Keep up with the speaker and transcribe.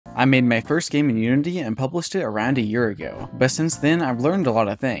I made my first game in Unity and published it around a year ago, but since then I've learned a lot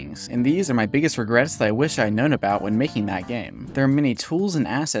of things, and these are my biggest regrets that I wish I had known about when making that game. There are many tools and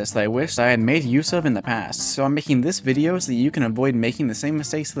assets that I wish that I had made use of in the past, so I'm making this video so that you can avoid making the same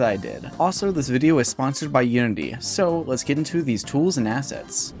mistakes that I did. Also, this video is sponsored by Unity, so let's get into these tools and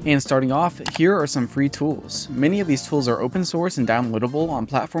assets. And starting off, here are some free tools. Many of these tools are open source and downloadable on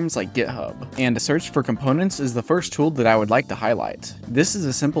platforms like GitHub, and search for components is the first tool that I would like to highlight. This is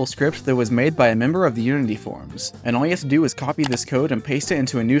a simple script that was made by a member of the Unity forums, and all you have to do is copy this code and paste it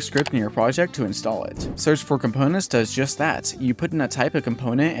into a new script in your project to install it. Search for components does just that. You put in a type of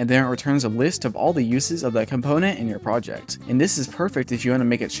component and then it returns a list of all the uses of that component in your project. And this is perfect if you want to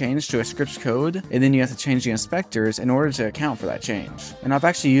make a change to a script's code and then you have to change the inspectors in order to account for that change. And I've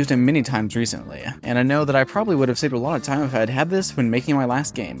actually used it many times recently, and I know that I probably would have saved a lot of time if I had had this when making my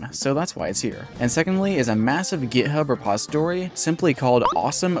last game, so that's why it's here. And secondly is a massive GitHub repository simply called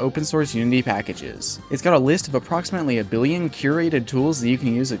Awesome Open Source Unity Packages. It's got a list of approximately a billion curated tools that you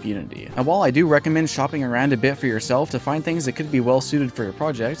can use with Unity. And while I do recommend shopping around a bit for yourself to find things that could be well suited for your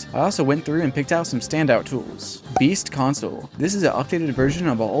project, I also went through and picked out some standout tools. Beast Console. This is an updated version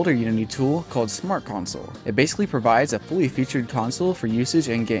of an older Unity tool called Smart Console. It basically provides a fully featured console for usage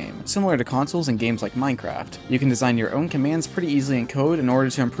in-game, similar to consoles in games like Minecraft. You can design your own commands pretty easily in code in order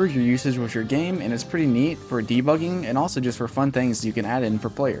to improve your usage with your game, and it's pretty neat for debugging and also just for fun things you can add in for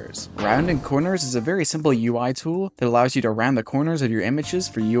players. Rounding Corners is a very simple UI tool that allows you to round the corners of your images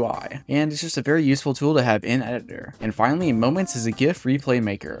for UI, and it's just a very useful tool to have in editor. And finally, Moments is a GIF replay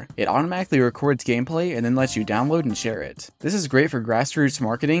maker. It automatically records gameplay and then lets you download and share it. This is great for grassroots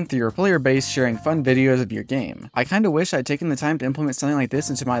marketing through your player base sharing fun videos of your game. I kinda wish I'd taken the time to implement something like this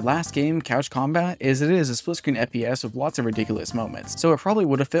into my last game, Couch Combat, as it is a split screen FPS with lots of ridiculous moments, so it probably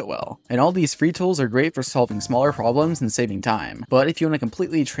would have fit well. And all these free tools are great for solving smaller problems and saving time, but if you want to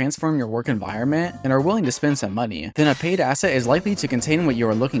completely transform your work environment and are willing to spend some money, then a paid asset is likely to contain what you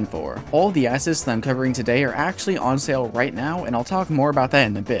are looking for. All the assets that I'm covering today are actually on sale right now, and I'll talk more about that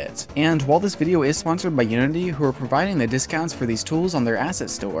in a bit. And while this video is sponsored by Unity, who are providing the discounts for these tools on their asset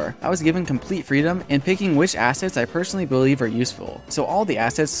store, I was given complete freedom in picking which assets I personally believe are useful. So all the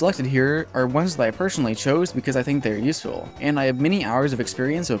assets selected here are ones that I personally chose because I think they're useful, and I have many hours of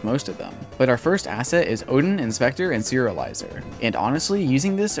experience with most of them. But our first asset is Odin Inspector and Serializer. And honestly,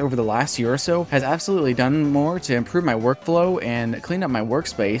 using this over the last year or so has absolutely done more to improve my workflow and clean up my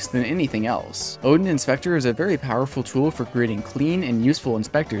workspace than anything else. Odin Inspector is a very powerful tool for creating clean and useful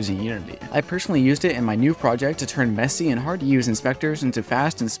inspectors in Unity. I personally used it in my new project to turn messy and hard to use inspectors into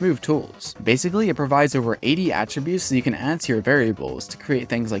fast and smooth tools. Basically, it provides over 80 attributes that you can add to your variables to create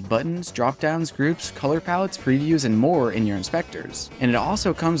things like buttons, dropdowns, groups, color palettes, previews, and more in your inspectors. And it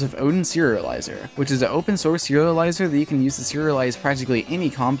also comes with Odin Serializer, which is an open source serializer that you can use to serialize practically any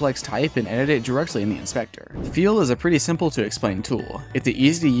complex type and edit it directly in the inspector. Feel is a pretty simple to explain tool. It's an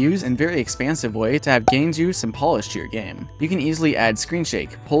easy to use and very expansive way to have gain juice and polish to your game. You can easily add screen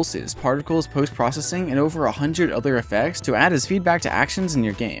shake, pulses, particles, post-processing, and over 100 other effects to add as feedback to actions in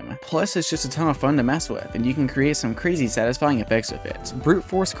your game. Plus, it's just a ton of fun to mess with, and you can create some crazy satisfying effects with it. Brute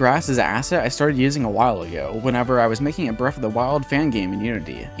Force Grass is an asset I started using a while ago whenever I was making a Breath of the Wild fan game in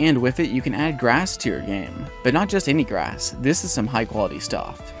Unity, and with it you can add grass to your game. But not just any grass, this is some high quality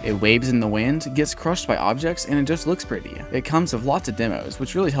stuff. It waves in the wind, gets crushed by objects, and it just looks pretty. It comes with lots of demos,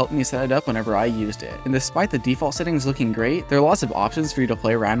 which really helped me set it up whenever I used it, and despite the default settings looking great, there are lots of options for you to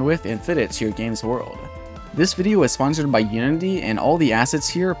play around with and fit it to your game's world. This video is sponsored by Unity, and all the assets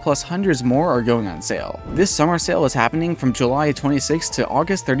here plus hundreds more are going on sale. This summer sale is happening from July 26th to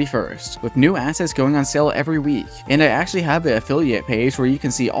August 31st, with new assets going on sale every week. And I actually have an affiliate page where you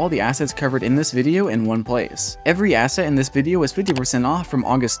can see all the assets covered in this video in one place. Every asset in this video is 50% off from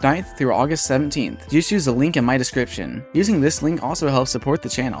August 9th through August 17th. Just use the link in my description. Using this link also helps support the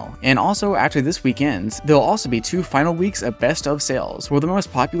channel. And also, after this weekend, there will also be 2 final weeks of best of sales, where the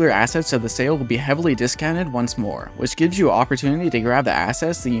most popular assets of the sale will be heavily discounted once more, which gives you an opportunity to grab the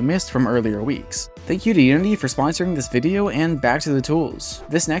assets that you missed from earlier weeks. Thank you to Unity for sponsoring this video, and back to the tools.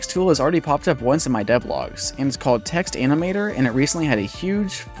 This next tool has already popped up once in my devlogs, and it's called Text Animator, and it recently had a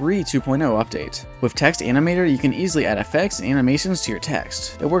huge free 2.0 update. With Text Animator, you can easily add effects and animations to your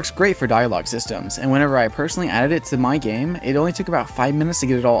text. It works great for dialogue systems, and whenever I personally added it to my game, it only took about 5 minutes to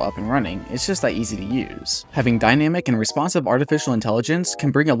get it all up and running. It's just that easy to use. Having dynamic and responsive artificial intelligence can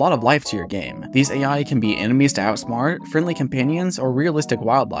bring a lot of life to your game. These AI can be be enemies to outsmart, friendly companions, or realistic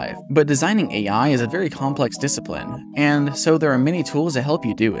wildlife. But designing AI is a very complex discipline, and so there are many tools to help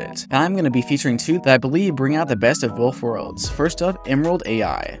you do it. And I'm going to be featuring two that I believe bring out the best of both worlds. First up, Emerald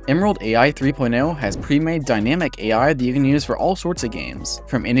AI. Emerald AI 3.0 has pre-made dynamic AI that you can use for all sorts of games,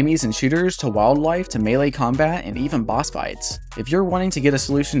 from enemies and shooters to wildlife to melee combat and even boss fights. If you're wanting to get a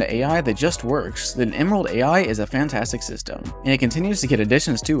solution to AI that just works, then Emerald AI is a fantastic system, and it continues to get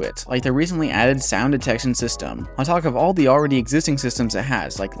additions to it, like the recently added sound detection system, on top of all the already existing systems it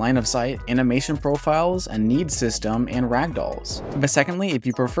has, like line of sight, animation profiles, a needs system, and ragdolls. But secondly, if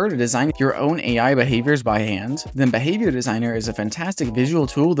you prefer to design your own AI behaviors by hand, then Behavior Designer is a fantastic visual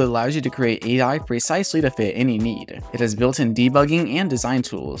tool that allows you to create AI precisely to fit any need. It has built-in debugging and design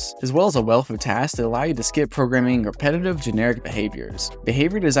tools, as well as a wealth of tasks that allow you to skip programming repetitive, generic behaviors.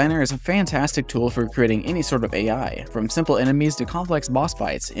 Behavior Designer is a fantastic tool for creating any sort of AI, from simple enemies to complex boss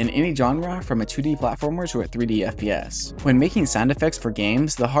fights in any genre, from a 2D platformer to a 3D FPS. When making sound effects for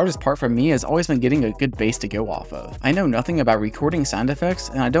games, the hardest part for me has always been getting a good base to go off of. I know nothing about recording sound effects,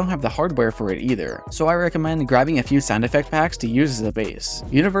 and I don't have the hardware for it either, so I recommend grabbing a few sound effect packs to use as a base.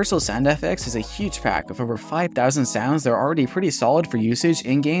 Universal Sound Effects is a huge pack of over 5,000 sounds that are already pretty solid for usage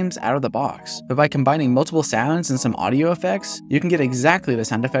in games out of the box, but by combining multiple sounds and some audio effects, you can get exactly the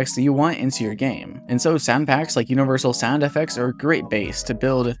sound effects that you want into your game. And so sound packs like Universal Sound Effects are a great base to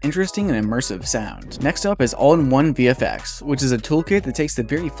build interesting and immersive sound. Next up is All-in-One VFX, which is a toolkit that takes the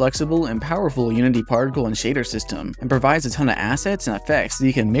very flexible and powerful Unity particle and shader system and provides a ton of assets and effects that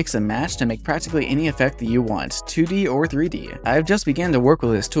you can mix and match to make practically any effect that you want, 2D or 3D. I have just begun to work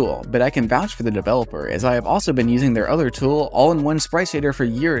with this tool, but I can vouch for the developer, as I have also been using their other tool, All-in-One Sprite Shader, for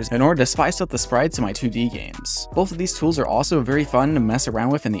years in order to spice up the sprites in my 2D games. Both of these tools are also very fun to mess around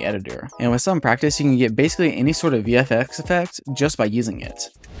with in the editor, and with some practice you can get basically any sort of VFX effect just by using it.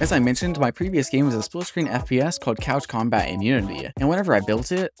 As I mentioned, my previous game was a split-screen FPS called Couch Combat in Unity, and whenever I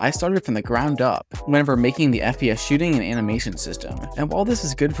built it, I started from the ground up, whenever making the FPS shooting and animation system. And while this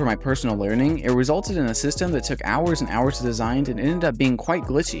is good for my personal learning, it resulted in a system that took hours and hours to design and ended up being quite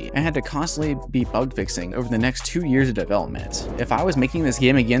glitchy, and had to constantly be bug fixing over the next 2 years of development. If I was making this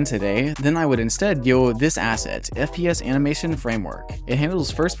game again today, then I would instead go with this asset, FPS Animation Framework. It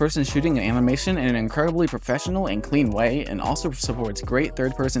handles first-person shooting and animation in an incredibly professional and clean way, and also supports great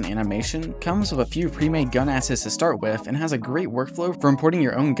third-person animation, comes with a few pre-made gun assets to start with, and has a great workflow for importing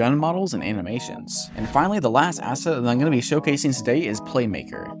your own gun models and animations. And finally, the last asset that I'm going to be showcasing today is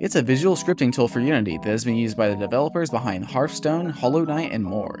Playmaker. It's a visual scripting tool for Unity that has been used by the developers behind Hearthstone, Hollow Knight, and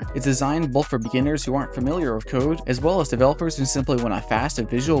more. It's designed both for beginners who aren't familiar with code, as well as developers who simply want a fast and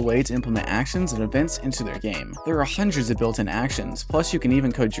visual way to implement actions and events into their game. There are hundreds of built-in actions, plus you can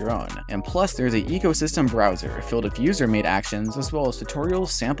even code your own. And plus there's an ecosystem browser filled with user-made actions, as well as tutorials,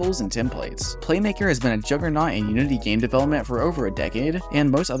 samples, and templates. Playmaker has been a juggernaut in Unity game development for over a decade, and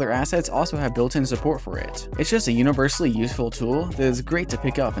most other assets also have built-in support for it. It's just a universally useful tool that is great to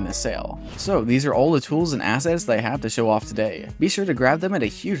pick up in this sale. So these are all the tools and assets that I have to show off today. Be sure to grab them at a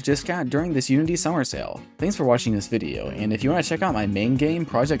huge discount during this Unity summer sale. Thanks for watching this video, and if you want to check out my main game,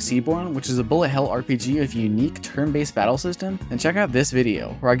 Project Seaborn, which is a bullet hell RPG with a unique turn-based battle system, then check out this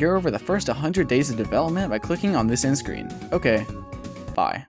video, where I go over the first 100 days of development by clicking on this end screen. Okay, bye.